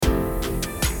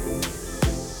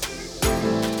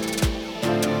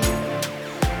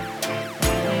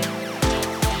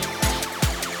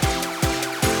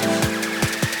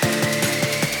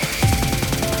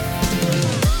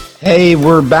Hey,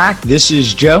 we're back. This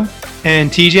is Joe And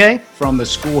TJ? from the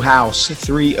Schoolhouse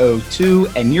 302,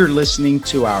 and you're listening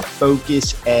to our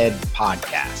Focus Ed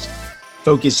podcast.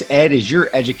 Focus Ed is your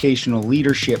educational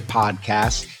leadership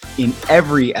podcast. In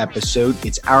every episode,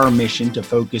 it's our mission to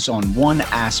focus on one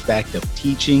aspect of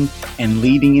teaching and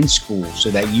leading in school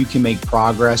so that you can make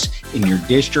progress in your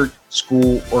district,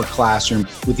 school, or classroom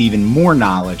with even more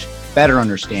knowledge, better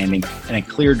understanding, and a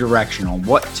clear direction on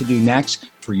what to do next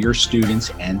for your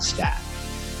students and staff.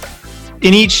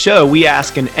 In each show, we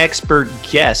ask an expert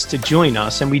guest to join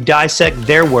us and we dissect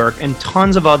their work and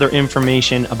tons of other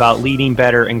information about leading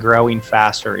better and growing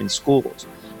faster in schools.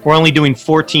 We're only doing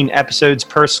 14 episodes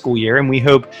per school year, and we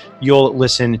hope you'll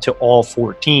listen to all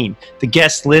 14. The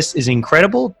guest list is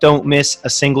incredible. Don't miss a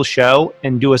single show,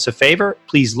 and do us a favor.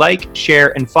 Please like,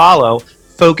 share, and follow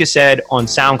Focus Ed on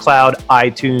SoundCloud,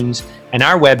 iTunes, and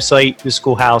our website,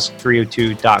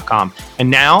 theschoolhouse302.com. And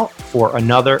now for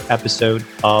another episode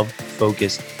of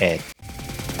Focus Ed.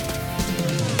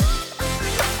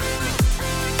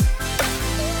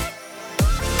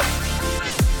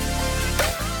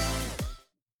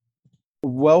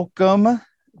 Welcome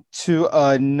to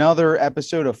another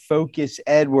episode of Focus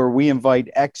Ed, where we invite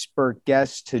expert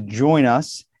guests to join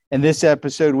us. In this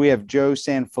episode, we have Joe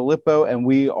Sanfilippo, and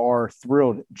we are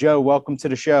thrilled. Joe, welcome to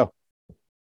the show.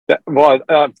 Well,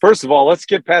 first of all, let's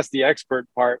get past the expert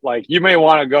part. Like, you may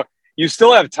want to go. You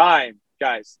still have time,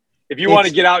 guys. If you want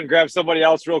to get out and grab somebody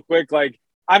else real quick, like,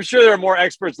 I'm sure there are more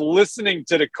experts listening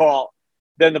to the call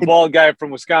than the bald guy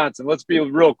from Wisconsin. Let's be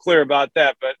real clear about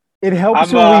that. But it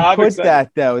helps when we put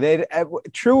that, though.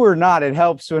 True or not, it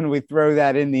helps when we throw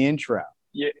that in the intro.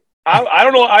 Yeah, I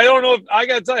don't know. I don't know. I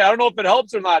got to tell you, I don't know if it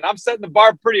helps or not. I'm setting the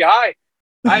bar pretty high.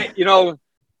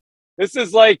 This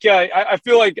is like, I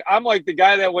feel like I'm like the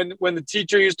guy that when the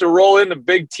teacher used to roll in the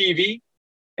big TV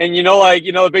and,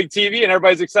 the big TV and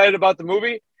everybody's excited about the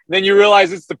movie. And then you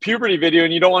realize it's the puberty video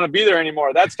and you don't want to be there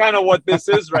anymore. That's kind of what this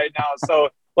is right now. So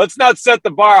let's not set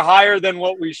the bar higher than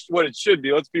what it should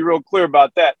be. Let's be real clear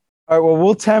about that. All right. Well,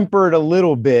 we'll temper it a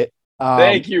little bit.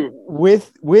 Thank you.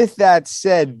 With that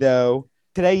said, though,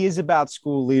 today is about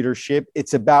school leadership.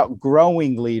 It's about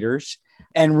growing leaders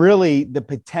and really the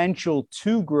potential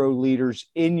to grow leaders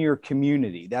in your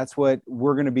community. That's what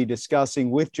we're going to be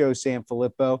discussing with Joe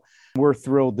Sanfilippo. We're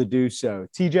thrilled to do so.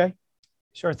 TJ?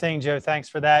 Sure thing, Joe. Thanks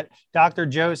for that. Dr.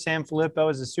 Joe Sanfilippo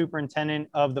is the superintendent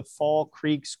of the Fall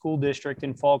Creek School District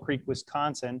in Fall Creek,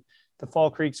 Wisconsin. The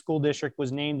Fall Creek School District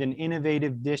was named an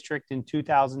innovative district in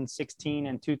 2016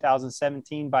 and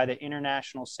 2017 by the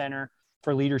International Center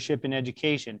for Leadership in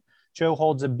Education. Joe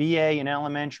holds a BA in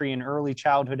elementary and early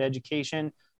childhood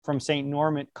education from St.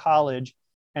 Normant College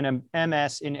and an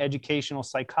MS in educational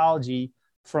psychology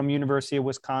from University of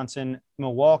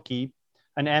Wisconsin-Milwaukee,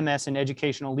 an MS in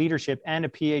educational leadership, and a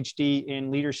PhD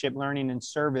in leadership learning and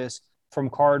service from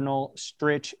Cardinal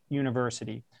Stritch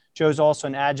University. Joe's also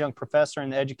an adjunct professor in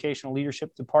the educational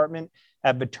leadership department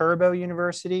at Viterbo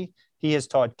University. He has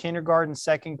taught kindergarten,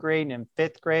 second grade, and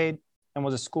fifth grade, and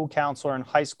was a school counselor and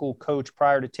high school coach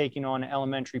prior to taking on an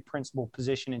elementary principal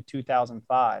position in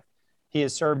 2005. He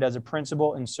has served as a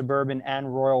principal in suburban and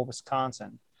rural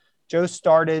Wisconsin. Joe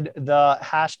started the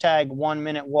hashtag 1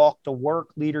 Minute Walk to Work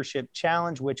Leadership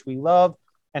Challenge, which we love,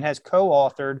 and has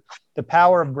co-authored The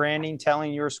Power of Branding,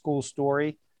 Telling Your School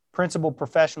Story, Principal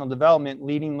Professional Development,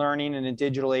 Leading Learning in a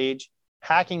Digital Age,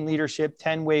 Hacking Leadership,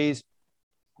 10 Ways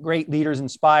Great Leaders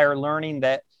Inspire Learning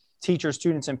That Teachers,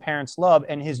 Students, and Parents Love,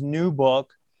 and his new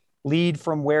book, Lead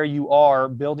from Where You Are,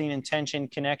 Building Intention,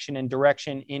 Connection, and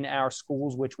Direction in Our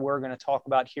Schools, which we're going to talk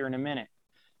about here in a minute.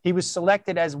 He was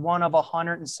selected as one of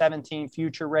 117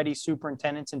 future-ready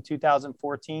superintendents in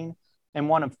 2014 and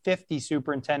one of 50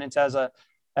 superintendents as a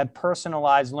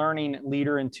personalized learning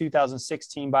leader in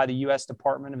 2016 by the U.S.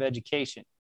 Department of Education.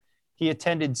 He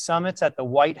attended summits at the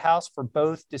White House for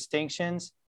both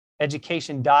distinctions.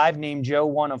 Education Dive named Joe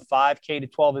one of 5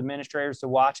 K-12 administrators to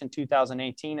watch in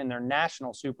 2018 and their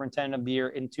National Superintendent of the Year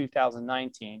in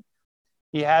 2019.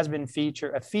 He has been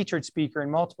a featured speaker in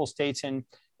multiple states in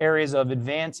areas of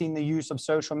advancing the use of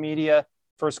social media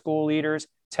for school leaders,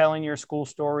 telling your school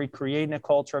story, creating a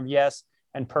culture of yes,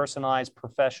 and personalized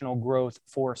professional growth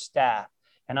for staff.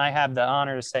 And I have the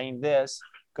honor of saying this,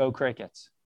 go Crickets.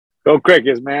 Go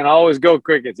Crickets, man. Always go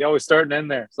Crickets. You always start and end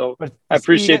there. So I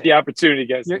appreciate the opportunity,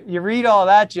 guys. You read all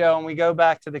that, Joe, and we go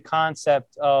back to the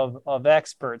concept of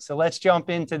experts. So let's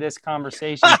jump into this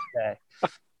conversation today.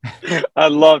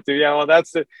 I'd love to. Yeah, well,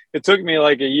 it took me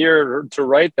like a year to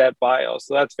write that bio.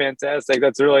 So that's fantastic.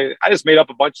 I just made up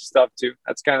a bunch of stuff too.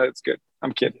 It's good.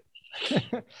 I'm kidding.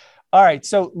 All right.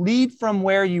 So Lead from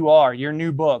Where You Are, your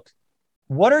new book.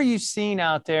 What are you seeing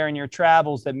out there in your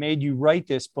travels that made you write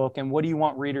this book, and what do you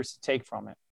want readers to take from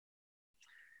it?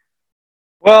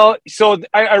 Well, so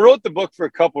I wrote the book for a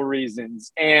couple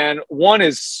reasons, and one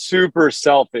is super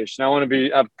selfish, and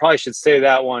I probably should say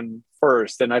that one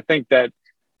first. And I think that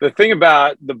the thing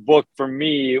about the book for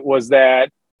me was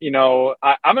that,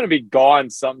 I'm going to be gone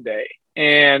someday,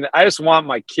 and I just want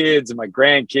my kids and my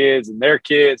grandkids and their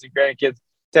kids and grandkids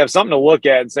to have something to look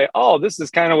at and say, oh, this is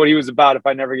kind of what he was about if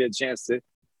I never get a chance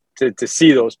to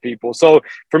see those people. So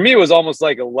for me, it was almost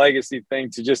like a legacy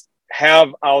thing to just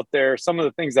have out there some of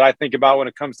the things that I think about when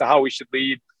it comes to how we should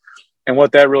lead and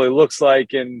what that really looks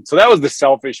like. And so that was the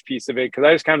selfish piece of it, because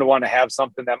I just kind of want to have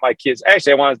something that my kids,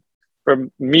 actually I wanted for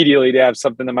immediately to have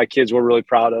something that my kids were really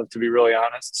proud of, to be really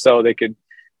honest, so they could,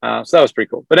 so that was pretty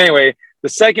cool. But anyway, the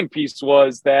second piece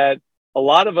was that a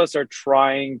lot of us are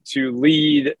trying to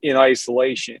lead in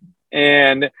isolation.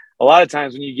 And a lot of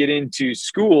times when you get into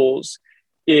schools,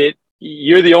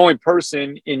 you're the only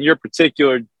person in your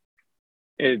particular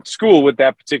school with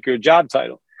that particular job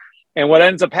title. And what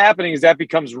ends up happening is that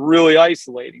becomes really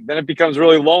isolating. Then it becomes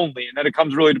really lonely, and then it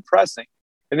becomes really depressing.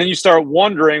 And then you start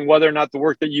wondering whether or not the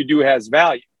work that you do has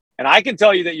value. And I can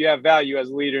tell you that you have value as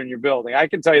a leader in your building. I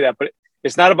can tell you that, but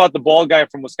it's not about the bald guy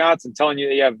from Wisconsin telling you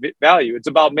that you have value. It's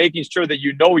about making sure that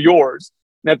you know yours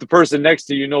and that the person next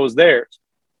to you knows theirs.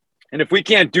 And if we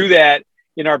can't do that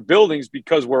in our buildings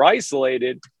because we're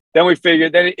isolated, then we figure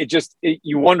that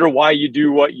you wonder why you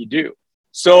do what you do.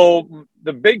 So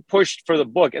the big push for the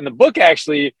book, and the book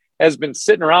actually has been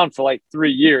sitting around for like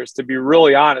 3 years, to be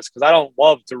really honest, because I don't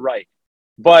love to write.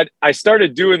 But I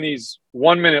started doing these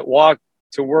 1-minute walk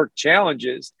to work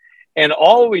challenges. And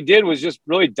all we did was just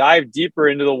really dive deeper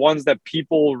into the ones that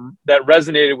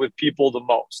resonated with people the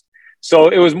most. So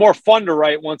it was more fun to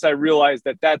write once I realized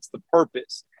that that's the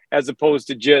purpose, as opposed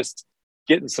to just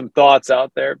getting some thoughts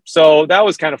out there. So that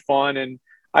was kind of fun. And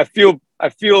I feel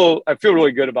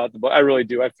really good about the book. I really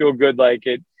do. I feel good. Like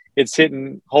it's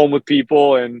hitting home with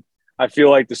people, and I feel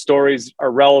like the stories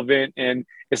are relevant, and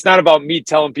it's not about me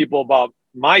telling people about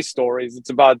my stories. It's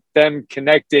about them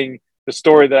connecting the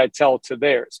story that I tell to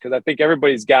theirs. Cause I think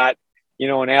everybody's got, an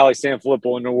Allie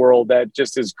Sanfilippo in the world that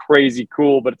just is crazy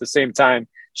cool, but at the same time,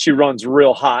 she runs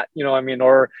real hot,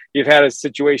 or you've had a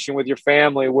situation with your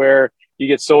family where you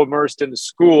get so immersed in the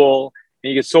school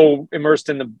and you get so immersed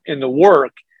in the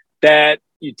work that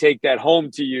you take that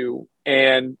home to you,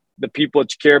 and the people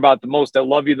that you care about the most, that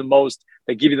love you the most,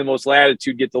 that give you the most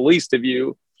latitude, get the least of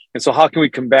you. And so how can we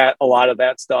combat a lot of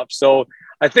that stuff? So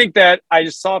I think that I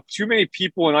just saw too many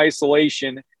people in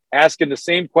isolation asking the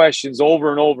same questions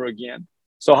over and over again.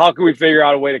 So how can we figure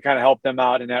out a way to kind of help them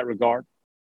out in that regard?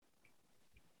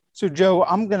 So Joe,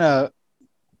 I'm going to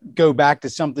go back to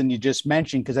something you just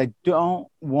mentioned, because I don't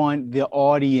want the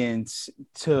audience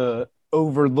to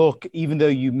overlook, even though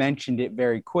you mentioned it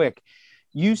very quick.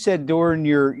 You said during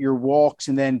your walks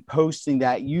and then posting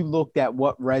that you looked at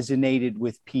what resonated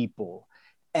with people.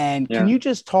 And can you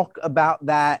just talk about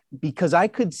that? Because I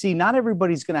could see not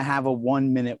everybody's going to have a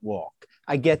 1-minute walk.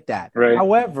 I get that. Right.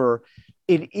 However,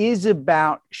 it is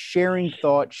about sharing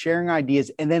thoughts, sharing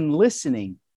ideas, and then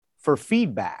listening for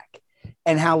feedback,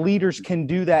 and how leaders can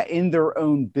do that in their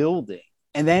own building,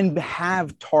 and then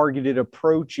have targeted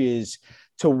approaches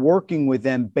to working with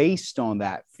them based on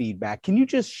that feedback. Can you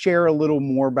just share a little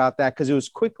more about that? Because it was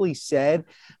quickly said,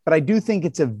 but I do think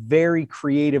it's a very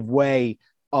creative way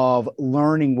of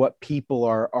learning what people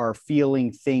are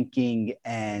feeling, thinking,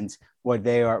 and what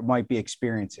they might be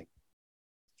experiencing.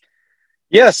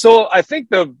 Yeah, so I think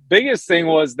the biggest thing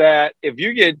was that if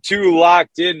you get too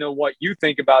locked into what you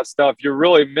think about stuff, you're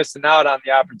really missing out on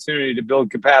the opportunity to build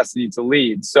capacity to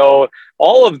lead. So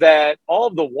all of the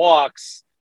walks,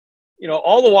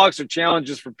 all the walks are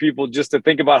challenges for people just to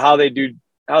think about how they lead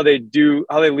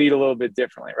a little bit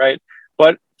differently, right?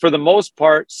 But for the most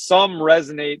part, some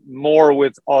resonate more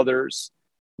with others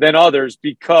than others,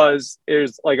 because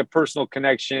there's like a personal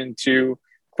connection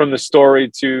from the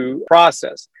story to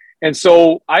process. And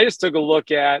so I just took a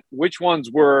look at which ones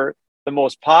were the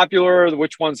most popular,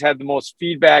 which ones had the most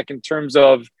feedback in terms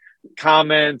of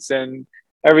comments and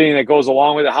everything that goes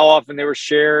along with it, how often they were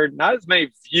shared, not as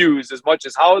many views as much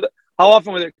as how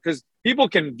often was it, because people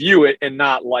can view it and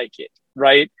not like it,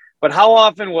 right? But how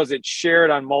often was it shared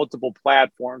on multiple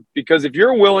platforms? Because if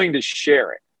you're willing to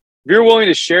share it, if you're willing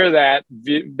to share that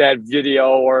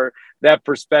video or that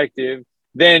perspective,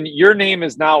 then your name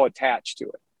is now attached to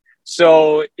it.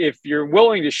 So if you're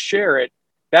willing to share it,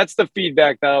 that's the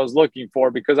feedback that I was looking for,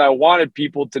 because I wanted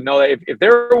people to know that if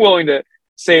they're willing to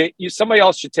say, somebody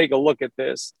else should take a look at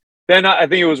this, then I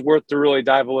think it was worth to really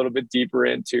dive a little bit deeper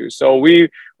into. So we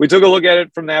took a look at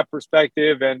it from that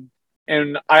perspective,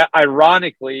 and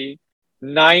ironically,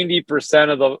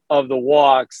 90% of the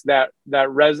walks that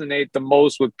resonate the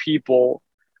most with people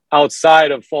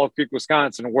outside of Fall Creek,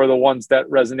 Wisconsin, were the ones that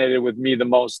resonated with me the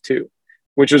most too,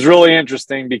 which was really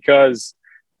interesting because,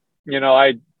 you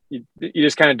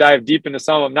just kind of dive deep into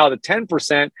some of them. Now the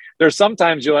 10%, there's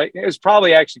sometimes you're like, it's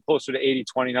probably actually closer to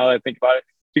 80-20 now that I think about it,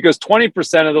 because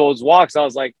 20% of those walks, I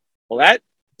was like, well, that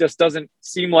just doesn't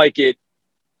seem like it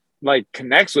like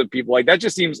connects with people. Like that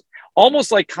just seems almost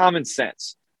like common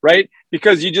sense, right?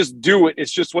 Because you just do it.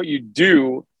 It's just what you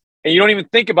do and you don't even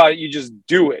think about it. You just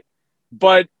do it.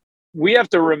 But we have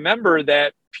to remember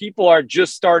that people are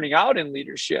just starting out in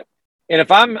leadership. And if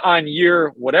I'm on year,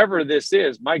 whatever this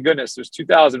is, my goodness, there's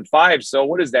 2005. So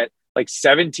what is that? Like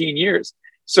 17 years.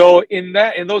 So in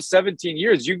those 17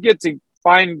 years, you get to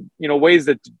find, ways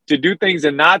to do things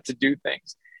and not to do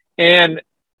things. And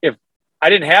if I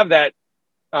didn't have that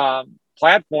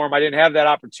platform, I didn't have that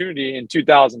opportunity in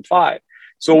 2005.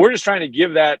 So we're just trying to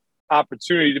give that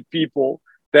opportunity to people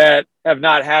that have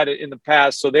not had it in the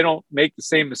past, so they don't make the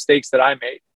same mistakes that I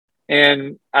made.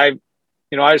 And I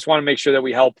just want to make sure that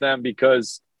we help them,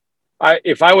 because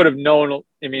if I would have known,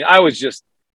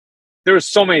 there were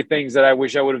so many things that I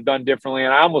wish I would have done differently.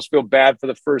 And I almost feel bad for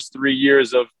the first 3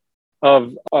 years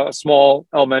of a small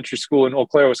elementary school in Eau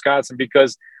Claire, Wisconsin,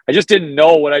 because I just didn't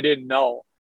know what I didn't know.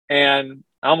 And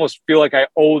I almost feel like I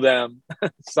owe them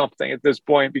something at this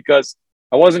point, because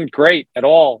I wasn't great at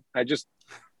all. I just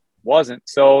wasn't.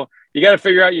 So you got to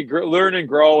figure out, you learn and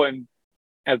grow, and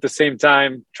at the same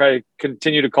time, try to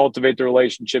continue to cultivate the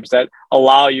relationships that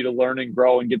allow you to learn and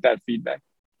grow and get that feedback.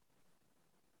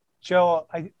 Joe,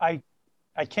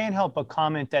 I can't help but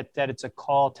comment that it's a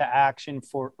call to action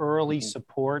for early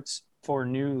supports for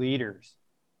new leaders.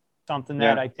 Something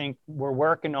that I think we're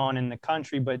working on in the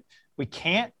country, but we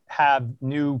can't have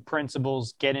new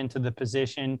principals get into the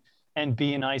position and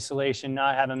be in isolation,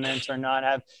 not have a mentor,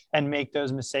 and make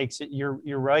those mistakes.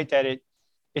 You're right that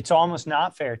it's almost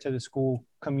not fair to the school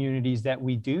communities that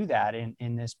we do that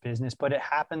in this business, but it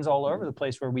happens all over the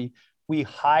place where we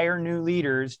hire new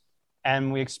leaders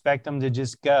and we expect them to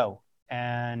just go.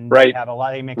 And they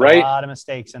make a lot of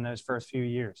mistakes in those first few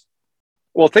years.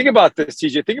 Well, think about this,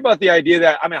 TJ. Think about the idea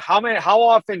that, how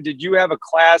often did you have a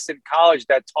class in college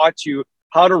that taught you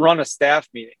how to run a staff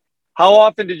meeting? How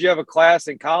often did you have a class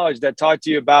in college that taught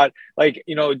you about,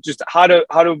 just how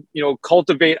to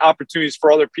cultivate opportunities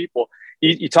for other people?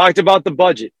 You talked about the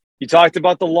budget. You talked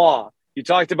about the law. You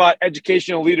talked about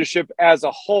educational leadership as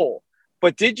a whole.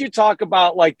 But did you talk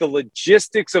about the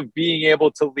logistics of being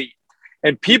able to lead?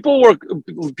 And people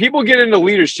get into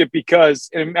leadership because,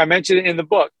 and I mentioned it in the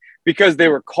book, because they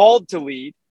were called to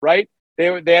lead, right?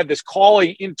 They had this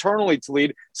calling internally to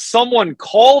lead. Someone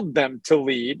called them to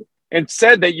lead and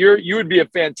said that you would be a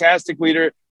fantastic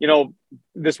leader.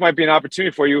 This might be an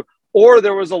opportunity for you. Or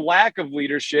there was a lack of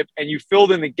leadership and you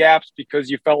filled in the gaps because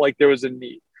you felt like there was a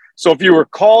need. So if you were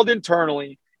called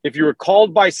internally, if you were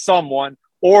called by someone,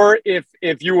 or if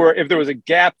there was a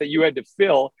gap that you had to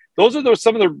fill, those are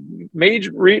some of the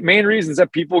main reasons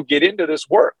that people get into this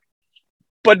work.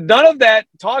 But none of that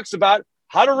talks about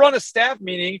how to run a staff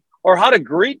meeting, or how to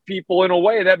greet people in a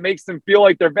way that makes them feel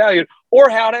like they're valued, or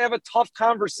how to have a tough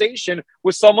conversation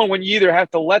with someone when you either have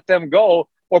to let them go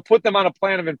or put them on a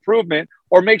plan of improvement,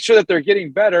 or make sure that they're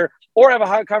getting better, or have a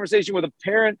hard conversation with a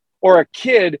parent or a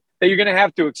kid that you're going to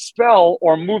have to expel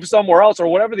or move somewhere else, or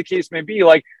whatever the case may be.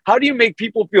 How do you make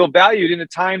people feel valued in a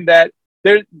time that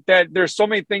there's so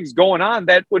many things going on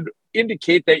that would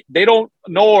indicate that they don't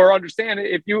know or understand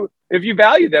if you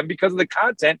value them because of the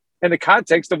content and the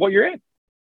context of what you're in?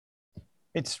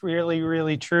 It's really,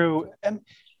 really true. And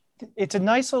it's a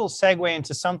nice little segue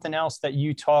into something else that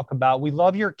you talk about. We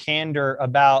love your candor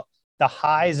about the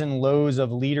highs and lows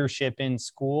of leadership in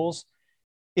schools.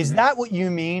 Is that what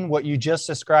you mean, what you just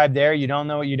described there? You don't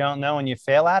know what you don't know and you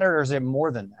fail at it, or is it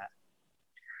more than that?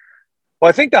 Well,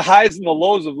 I think the highs and the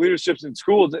lows of leaderships in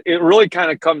schools, it really kind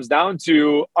of comes down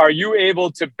to, are you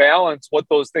able to balance what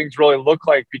those things really look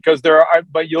like? Because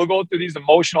but you'll go through these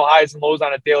emotional highs and lows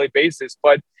on a daily basis.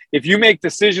 But if you make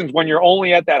decisions when you're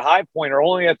only at that high point or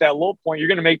only at that low point, you're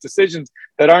going to make decisions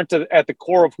that aren't at the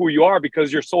core of who you are,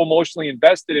 because you're so emotionally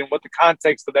invested in what the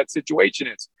context of that situation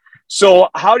is. So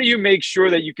how do you make sure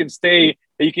that you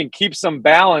can keep some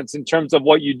balance in terms of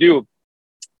what you do?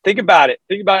 Think about it.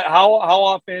 Think about how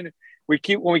often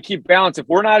when we keep balance, if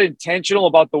we're not intentional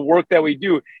about the work that we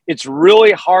do, it's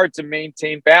really hard to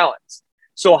maintain balance.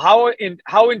 So how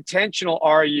intentional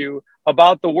are you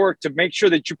about the work to make sure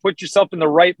that you put yourself in the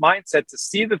right mindset to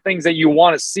see the things that you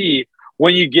want to see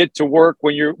when you get to work,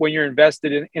 when you're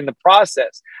invested in the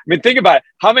process. I mean, think about it.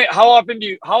 How often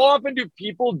do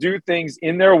people do things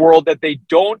in their world that they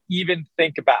don't even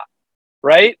think about,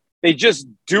 right? They just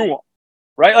do them,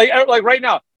 right? Like right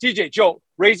now, TJ, Joe,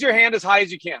 raise your hand as high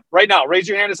as you can. Right now, raise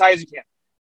your hand as high as you can.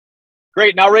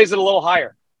 Great. Now raise it a little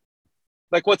higher.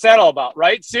 Like, what's that all about,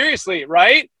 right? Seriously,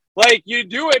 right? Like, you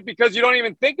do it because you don't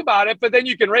even think about it, but then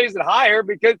you can raise it higher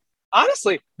because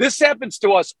honestly, this happens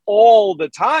to us all the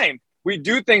time. We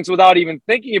do things without even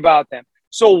thinking about them.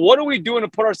 So what are we doing to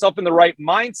put ourselves in the right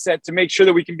mindset to make sure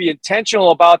that we can be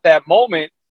intentional about that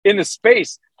moment in the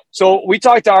space? So we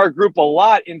talk to our group a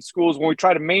lot in schools when we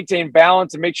try to maintain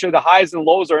balance and make sure the highs and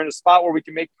lows are in a spot where we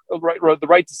can make the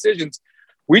right decisions.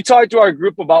 We talk to our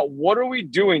group about what are we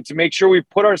doing to make sure we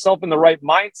put ourselves in the right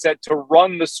mindset to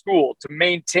run the school, to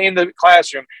maintain the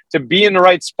classroom, to be in the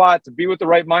right spot, to be with the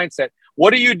right mindset.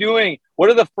 What are you doing? What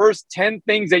are the first 10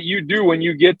 things that you do when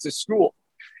you get to school?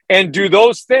 And do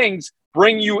those things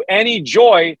bring you any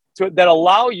joy that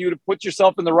allow you to put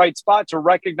yourself in the right spot to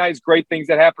recognize great things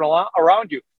that happen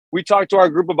around you? We talk to our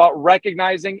group about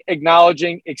recognizing,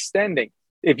 acknowledging, extending.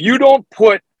 If you don't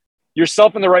put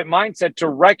yourself in the right mindset to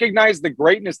recognize the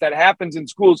greatness that happens in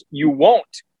schools, you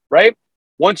won't, right?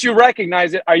 Once you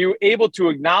recognize it, are you able to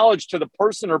acknowledge to the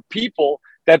person or people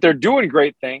that they're doing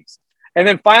great things? And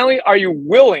then finally, are you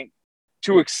willing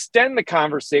to extend the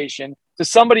conversation to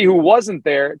somebody who wasn't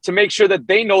there to make sure that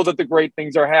they know that the great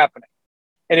things are happening?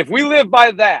 And if we live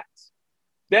by that,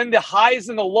 then the highs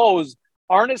and the lows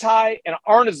aren't as high and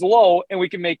aren't as low, and we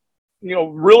can make,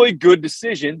 really good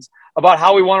decisions about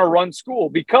how we want to run school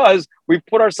because we've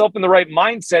put ourselves in the right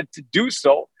mindset to do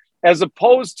so, as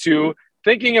opposed to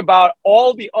thinking about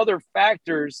all the other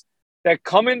factors that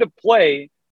come into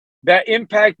play that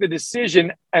impact the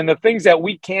decision and the things that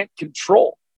we can't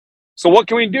control. So what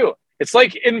can we do? It's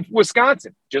like in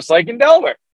Wisconsin, just like in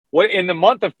Delaware. In the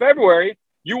month of February,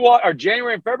 or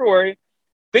January and February,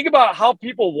 think about how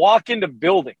people walk into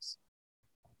buildings,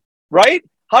 right?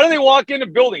 How do they walk into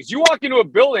buildings? You walk into a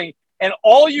building and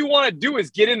all you want to do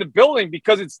is get in the building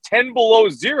because it's 10 below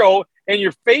zero and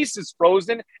your face is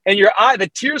frozen and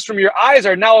the tears from your eyes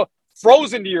are now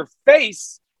frozen to your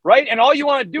face, right? And all you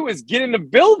want to do is get in the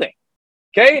building,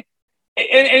 okay?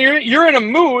 And you're in a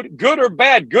mood, good or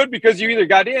bad. Good because you either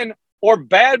got in, or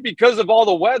bad because of all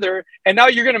the weather. And now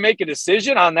you're going to make a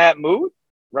decision on that mood,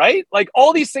 right? Like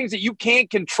all these things that you can't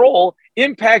control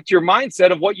impact your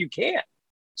mindset of what you can.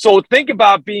 So think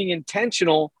about being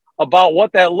intentional about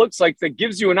what that looks like that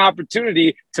gives you an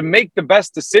opportunity to make the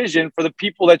best decision for the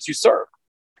people that you serve.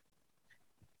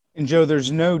 And Joe,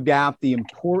 there's no doubt the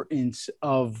importance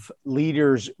of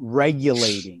leaders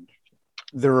regulating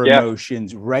their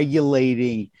emotions,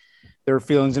 regulating their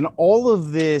feelings. And all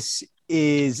of this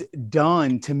is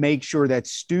done to make sure that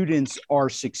students are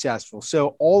successful.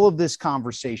 So all of this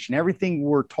conversation, everything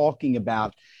we're talking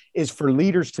about is for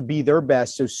leaders to be their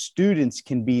best so students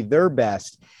can be their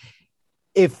best.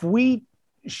 If we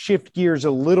shift gears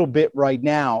a little bit right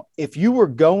now, if you were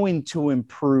going to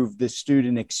improve the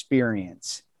student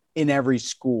experience in every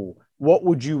school, what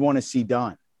would you want to see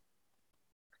done?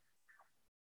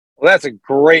 Well, that's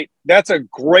a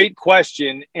great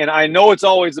question. And I know it's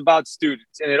always about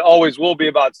students and it always will be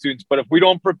about students. But if we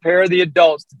don't prepare the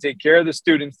adults to take care of the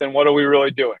students, then what are we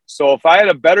really doing? So if I had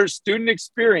a better student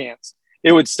experience,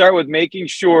 it would start with making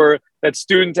sure that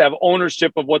students have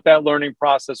ownership of what that learning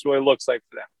process really looks like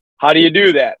for them. How do you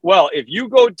do that? Well, if you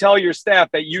go tell your staff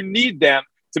that you need them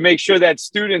to make sure that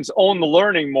students own the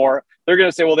learning more, they're going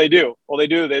to say, well, they do. Well, they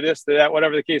do. They this, they that,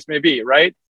 whatever the case may be,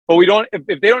 right? But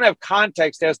if they don't have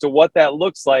context as to what that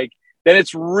looks like, then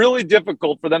it's really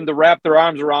difficult for them to wrap their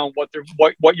arms around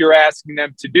what you're asking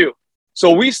them to do.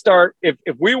 So we start, if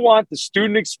we want the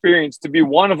student experience to be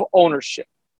one of ownership,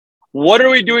 what are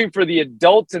we doing for the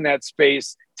adults in that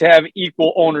space to have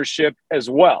equal ownership as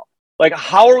well? Like,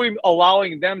 how are we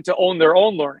allowing them to own their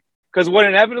own learning? Because what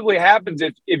inevitably happens,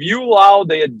 if you allow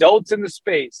the adults in the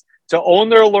space to own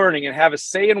their learning and have a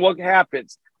say in what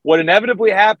happens, what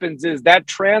inevitably happens is that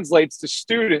translates to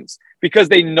students because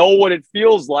they know what it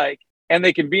feels like and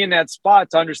they can be in that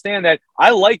spot to understand that I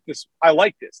like this. I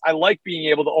like being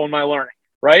able to own my learning,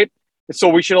 right? And so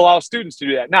we should allow students to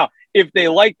do that. Now, if they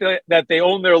like that they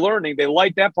own their learning, they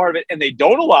like that part of it, and they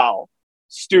don't allow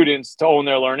students to own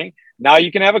their learning, now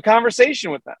you can have a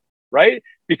conversation with them, right?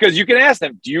 Because you can ask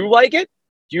them, do you like it?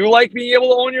 Do you like being able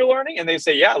to own your learning? And they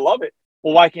say, yeah, I love it.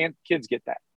 Well, why can't kids get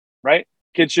that, right?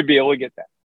 Kids should be able to get that.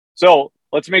 So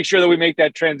let's make sure that we make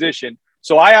that transition.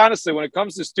 So I honestly, when it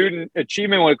comes to student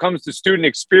achievement, when it comes to student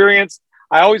experience,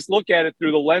 I always look at it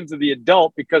through the lens of the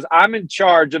adult because I'm in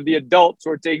charge of the adults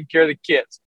who are taking care of the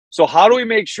kids. So how do we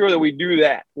make sure that we do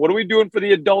that? What are we doing for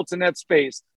the adults in that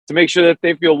space to make sure that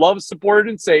they feel loved, supported,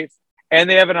 and safe, and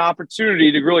they have an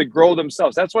opportunity to really grow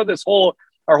themselves? That's why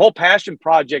our whole passion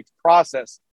project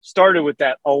process started with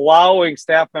that, allowing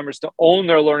staff members to own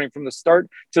their learning from the start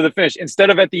to the finish,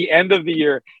 instead of at the end of the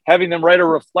year having them write a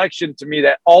reflection to me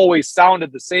that always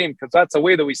sounded the same, because that's the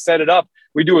way that we set it up.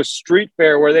 We do a street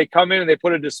fair where they come in and they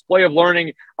put a display of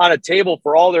learning on a table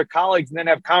for all their colleagues and then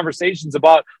have conversations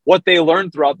about what they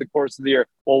learned throughout the course of the year.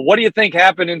 Well, what do you think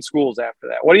happened in schools after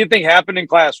that? What do you think happened in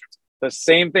classrooms? The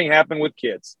same thing happened with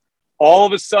kids. All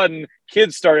of a sudden,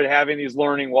 kids started having these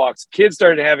learning walks. Kids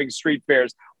started having street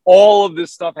fairs. All of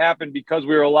this stuff happened because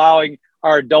we were allowing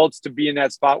our adults to be in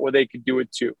that spot where they could do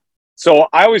it too. So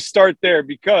I always start there,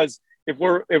 because if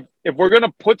we're going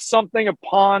to put something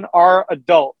upon our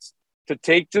adults to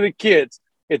take to the kids,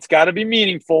 it's got to be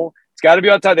meaningful. It's got to be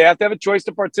on time. They have to have a choice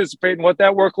to participate in what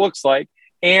that work looks like,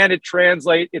 and it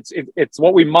translates. It's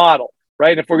what we model,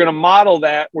 right? And if we're going to model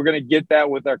that, we're going to get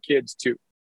that with our kids too.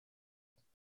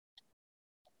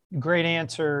 Great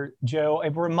answer, Joe.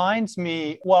 It reminds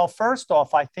me, well, first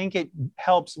off, I think it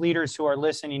helps leaders who are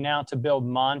listening now to build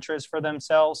mantras for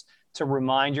themselves, to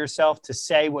remind yourself to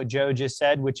say what Joe just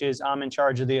said, which is, I'm in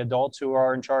charge of the adults who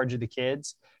are in charge of the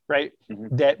kids, right?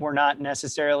 Mm-hmm. That we're not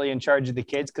necessarily in charge of the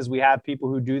kids, because we have people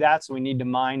who do that. So we need to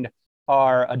mind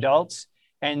our adults.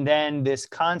 And then this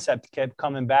concept kept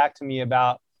coming back to me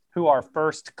about who our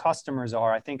first customers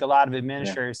are. I think a lot of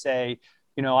administrators say,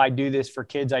 you know, I do this for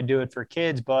kids, I do it for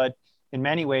kids, but in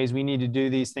many ways we need to do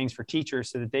these things for teachers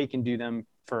so that they can do them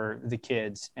for the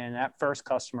kids. And that first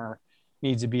customer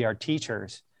needs to be our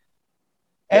teachers.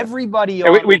 Yeah. Everybody.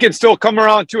 We can still come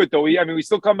around to it though. We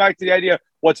still come back to the idea of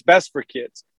what's best for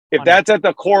kids. If that's at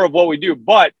the core of what we do,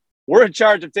 but we're in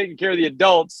charge of taking care of the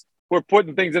adults. We're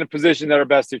putting things in a position that are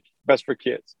best for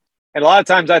kids. And a lot of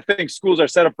times I think schools are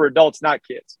set up for adults, not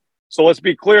kids. So let's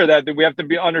be clear that we have to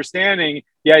be understanding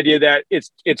the idea that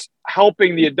it's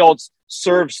helping the adults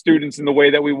serve students in the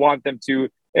way that we want them to,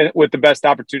 and with the best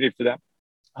opportunity for them.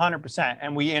 100%.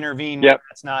 And we intervene when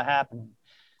that's not happening.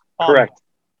 Correct.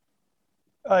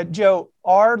 Joe,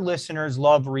 our listeners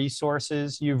love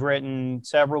resources. You've written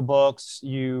several books.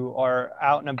 You are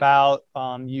out and about.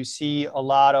 You see a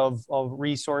lot of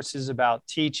resources about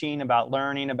teaching, about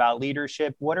learning, about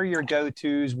leadership. What are your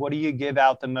go-tos? What do you give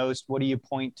out the most? What do you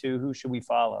point to? Who should we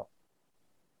follow?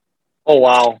 Oh,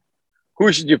 wow.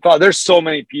 Who should you follow? There's so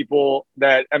many people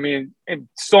that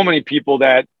to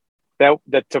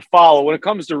follow. When it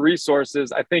comes to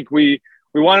resources, I think we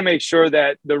want to make sure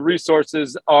that the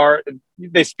resources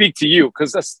they speak to you,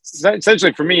 because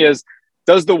essentially for me is,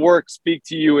 does the work speak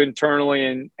to you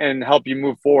internally and help you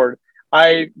move forward?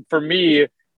 I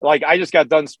just got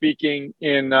done speaking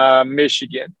in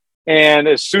Michigan, and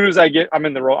as soon as I'm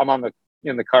in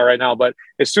the car right now, but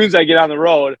as soon as I get on the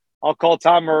road, I'll call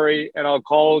Tom Murray and I'll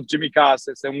call Jimmy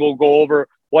Costas, and we'll go over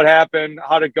what happened,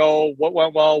 how to go, what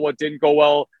went well, what didn't go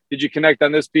well. Did you connect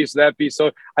on this piece or that piece?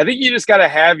 So I think you just got to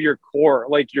have your core,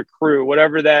 like your crew,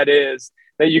 whatever that is,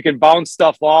 that you can bounce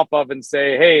stuff off of and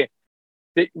say, hey,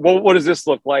 what does this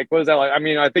look like? What is that like? I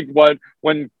mean, I think when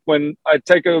I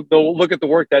take a look at the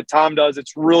work that Tom does,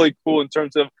 it's really cool in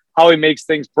terms of how he makes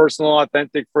things personal,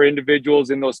 authentic for individuals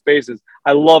in those spaces.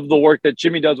 I love the work that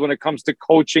Jimmy does when it comes to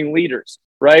coaching leaders,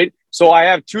 right? So I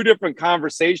have two different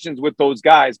conversations with those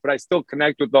guys, but I still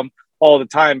connect with them all the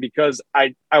time because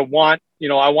I want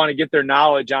to get their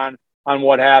knowledge on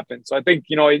what happened. So I think,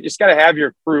 you just got to have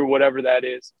your crew, whatever that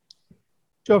is.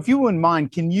 So if you wouldn't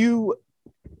mind, can you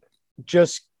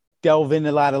just delve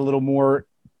into that a little more?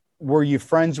 Were you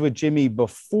friends with Jimmy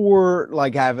before,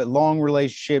 like have a long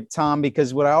relationship, Tom?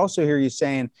 Because what I also hear you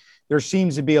saying, there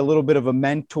seems to be a little bit of a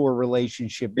mentor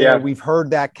relationship there. Yeah. We've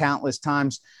heard that countless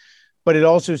times, but it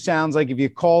also sounds like if you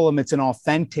call him, it's an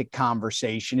authentic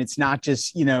conversation. It's not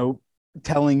just,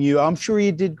 telling you, I'm sure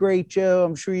you did great, Joe.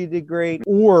 I'm sure you did great.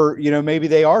 Or, maybe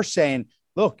they are saying,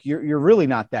 look, you're really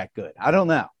not that good. I don't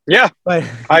know. Yeah, but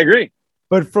I agree.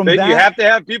 But you have to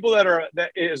have people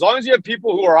that as long as you have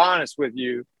people who are honest with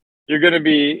you, you're going to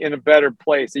be in a better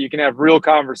place, that you can have real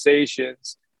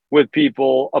conversations with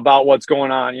people about what's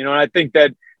going on. And I think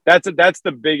that's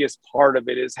the biggest part of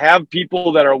it, is have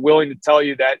people that are willing to tell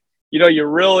you that, you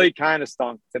really kind of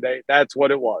stunk today. That's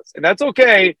what it was. And that's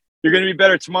okay. You're going to be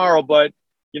better tomorrow, but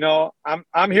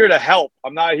I'm here to help.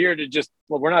 I'm not here to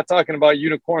we're not talking about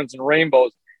unicorns and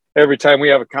rainbows every time we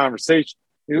have a conversation.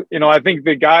 I think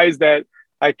the guys that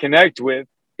I connect with,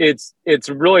 it's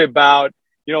really about,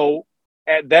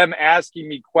 at them asking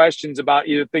me questions about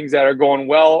either things that are going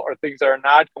well or things that are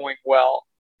not going well,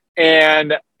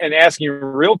 and asking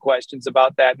real questions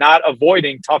about that, not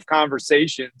avoiding tough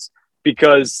conversations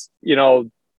because,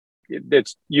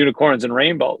 it's unicorns and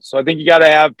rainbows. So I think you got to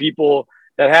have people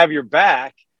that have your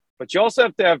back, but you also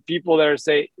have to have people that are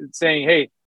saying, hey,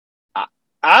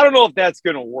 I don't know if that's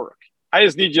going to work. I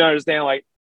just need you to understand, like,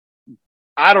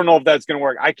 I don't know if that's going to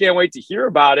work. I can't wait to hear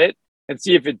about it and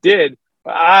see if it did,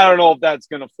 but I don't know if that's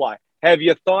going to fly. Have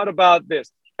you thought about this?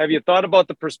 Have you thought about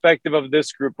the perspective of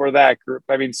this group or that group?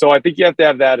 I mean, so I think you have to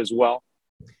have that as well.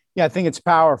 Yeah, I think it's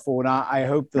powerful. And I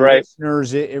hope the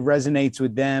listeners, it resonates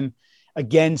with them.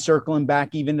 Again, circling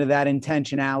back even to that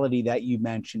intentionality that you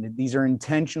mentioned. These are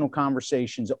intentional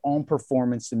conversations on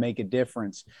performance to make a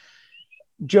difference.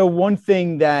 Joe, one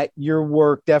thing that your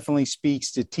work definitely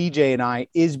speaks to TJ and I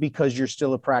is because you're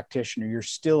still a practitioner. You're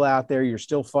still out there. You're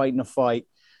still fighting a fight.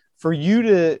 For you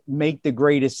to make the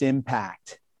greatest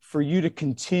impact, for you to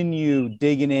continue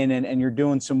digging in, and you're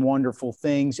doing some wonderful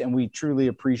things, and we truly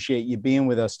appreciate you being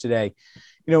with us today.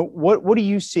 What do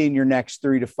you see in your next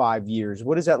 3 to 5 years?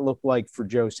 What does that look like for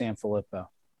Joe Sanfilippo?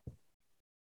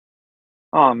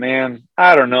 Oh man,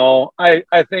 I don't know.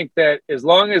 I think that as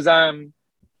long as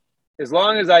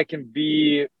I can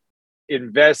be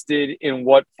invested in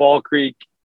what Fall Creek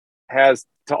has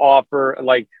to offer,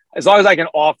 like as long as I can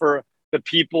offer the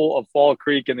people of Fall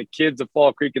Creek and the kids of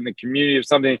Fall Creek and the community of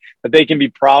something that they can be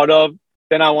proud of,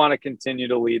 then I want to continue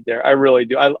to lead there. I really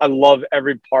do. I love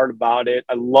every part about it.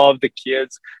 I love the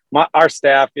kids. Our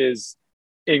staff is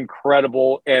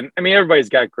incredible. And I mean, everybody's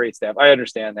got great staff. I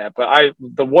understand that, but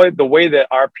the way that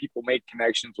our people make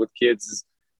connections with kids is,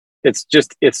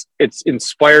 it's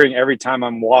inspiring every time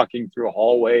I'm walking through a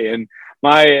hallway. And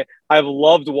I've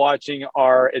loved watching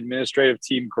our administrative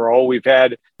team grow. We've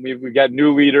got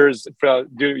new leaders.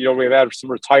 We've had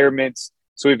some retirements,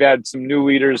 so we've had some new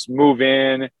leaders move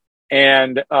in,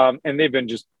 and they've been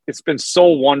it's been so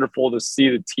wonderful to see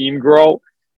the team grow.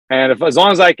 And as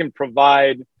long as I can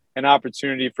provide an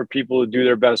opportunity for people to do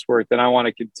their best work, then I want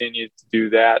to continue to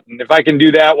do that. And if I can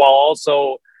do that while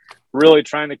also really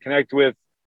trying to connect with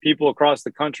people across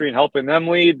the country and helping them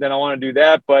lead, then I want to do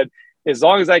that. But as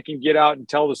long as I can get out and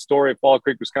tell the story of Fall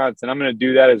Creek, Wisconsin, I'm going to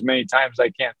do that as many times as I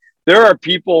can. There are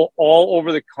people all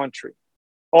over the country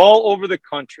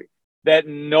that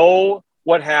know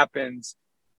what happens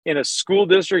in a school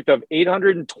district of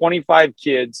 825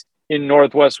 kids in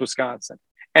Northwest Wisconsin.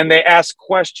 And they ask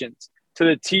questions to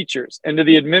the teachers and to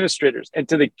the administrators and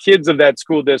to the kids of that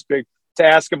school district to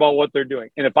ask about what they're doing.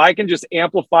 And if I can just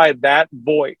amplify that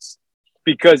voice,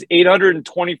 because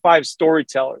 825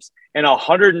 storytellers and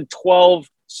 112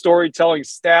 storytelling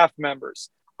staff members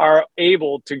are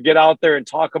able to get out there and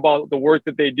talk about the work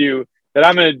that they do, that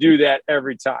I'm going to do that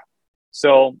every time.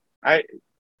 So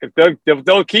if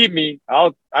they'll keep me,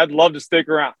 I'd love to stick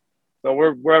around. So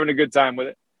we're having a good time with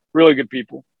it. Really good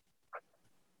people.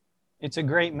 It's a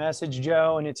great message,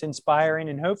 Joe, and it's inspiring,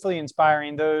 and hopefully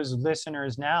inspiring those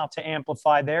listeners now to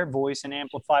amplify their voice and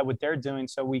amplify what they're doing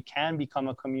so we can become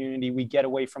a community. We get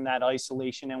away from that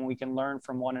isolation and we can learn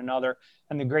from one another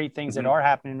and the great things that are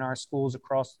happening in our schools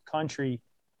across the country.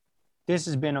 This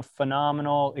has been a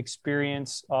phenomenal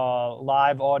experience.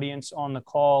 Live audience on the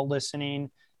call listening.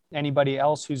 Anybody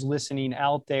else who's listening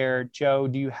out there, Joe,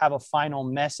 do you have a final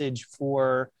message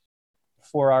for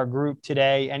our group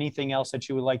today? Anything else that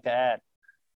you would like to add?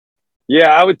 Yeah,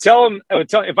 I would tell him,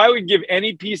 if I would give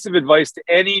any piece of advice to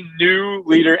any new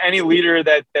leader, any leader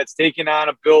that's taken on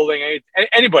a building,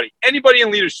 anybody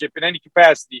in leadership in any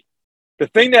capacity, the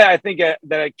thing that I think that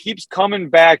it keeps coming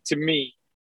back to me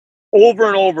over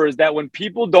and over is that when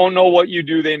people don't know what you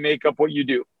do, they make up what you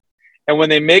do. And when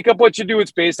they make up what you do,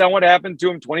 it's based on what happened to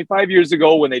them 25 years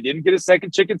ago when they didn't get a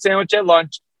second chicken sandwich at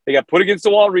lunch. They got put against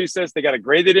the wall at recess. They got a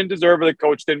grade they didn't deserve, or the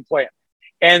coach didn't play it.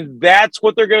 And that's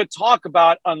what they're going to talk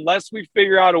about unless we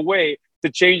figure out a way to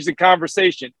change the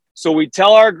conversation. So we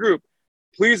tell our group,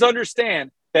 please understand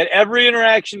that every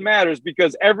interaction matters,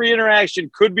 because every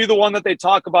interaction could be the one that they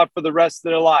talk about for the rest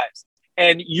of their lives.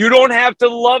 And you don't have to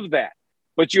love that,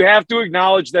 but you have to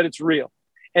acknowledge that it's real.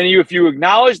 And if you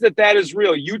acknowledge that that is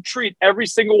real, you treat every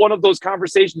single one of those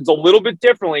conversations a little bit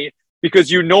differently,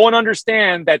 because you know and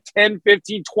understand that 10,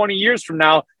 15, 20 years from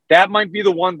now, that might be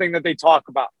the one thing that they talk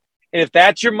about. And if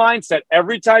that's your mindset,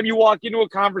 every time you walk into a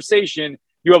conversation,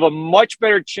 you have a much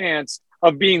better chance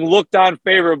of being looked on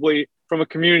favorably from a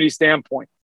community standpoint.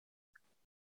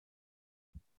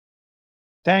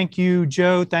 Thank you,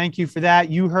 Joe. Thank you for that.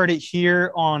 You heard it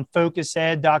here on Focus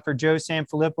Ed, Dr. Joe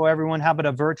Sanfilippo. Everyone, how about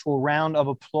a virtual round of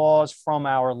applause from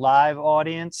our live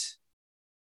audience?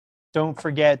 Don't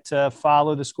forget to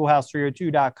follow the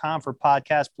schoolhouse302.com for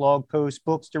podcasts, blog posts,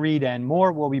 books to read, and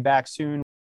more. We'll be back soon.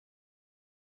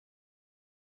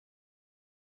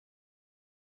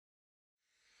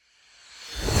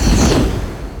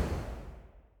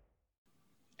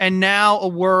 And now a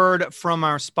word from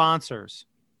our sponsors.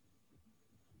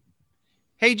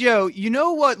 Hey, Joe, you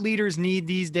know what leaders need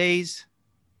these days?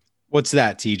 What's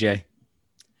that, TJ?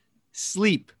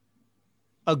 Sleep.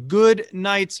 A good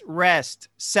night's rest,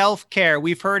 self-care.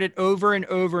 We've heard it over and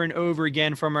over and over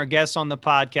again from our guests on the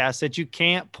podcast that you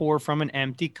can't pour from an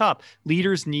empty cup.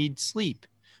 Leaders need sleep.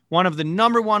 One of the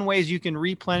number one ways you can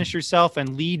replenish yourself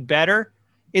and lead better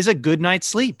is a good night's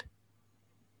sleep.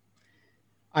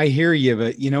 I hear you,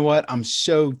 but you know what? I'm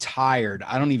so tired.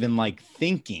 I don't even like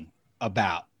thinking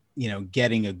about,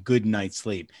 getting a good night's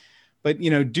sleep. But,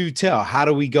 do tell, how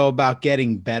do we go about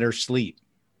getting better sleep?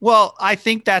 Well, I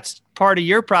think that's part of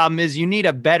your problem is you need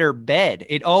a better bed.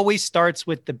 It always starts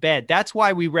with the bed. That's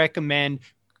why we recommend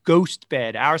Ghost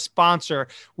Bed, our sponsor,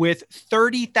 with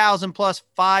 30,000 plus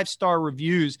 5-star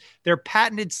reviews. Their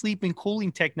patented sleep and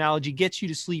cooling technology gets you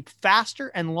to sleep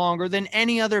faster and longer than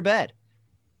any other bed.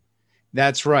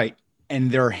 That's right.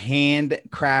 And their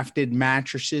handcrafted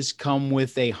mattresses come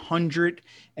with a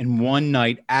 101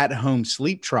 night at-home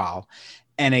sleep trial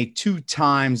and a 2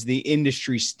 times the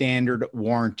industry standard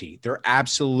warranty. They're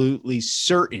absolutely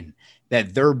certain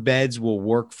that their beds will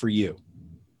work for you.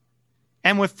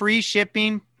 And with free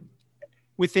shipping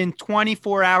within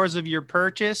 24 hours of your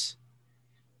purchase,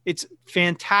 it's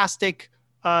fantastic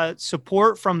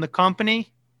support from the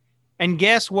company. And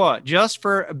guess what? Just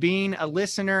for being a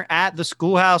listener at the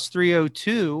Schoolhouse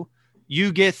 302,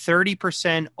 you get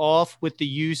 30% off with the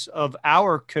use of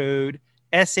our code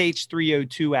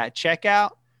SH302 at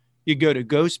checkout. You go to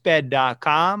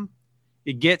ghostbed.com.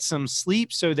 You get some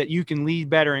sleep so that you can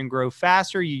lead better and grow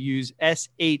faster. You use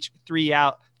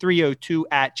SH302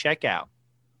 at checkout.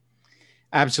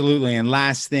 Absolutely. And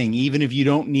last thing, even if you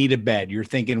don't need a bed, you're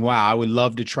thinking, wow, I would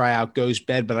love to try out Ghost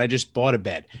Bed, but I just bought a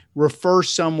bed. Refer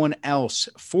someone else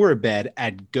for a bed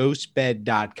at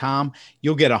ghostbed.com.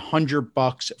 You'll get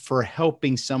 $100 for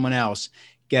helping someone else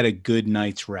get a good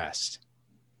night's rest.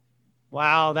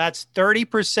 Wow, that's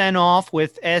 30% off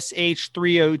with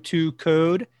SH302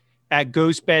 code at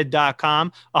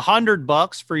ghostbed.com.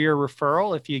 $100 for your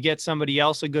referral if you get somebody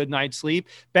else a good night's sleep.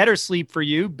 Better sleep for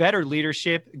you, better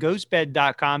leadership.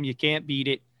 Ghostbed.com. You can't beat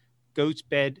it.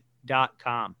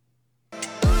 Ghostbed.com.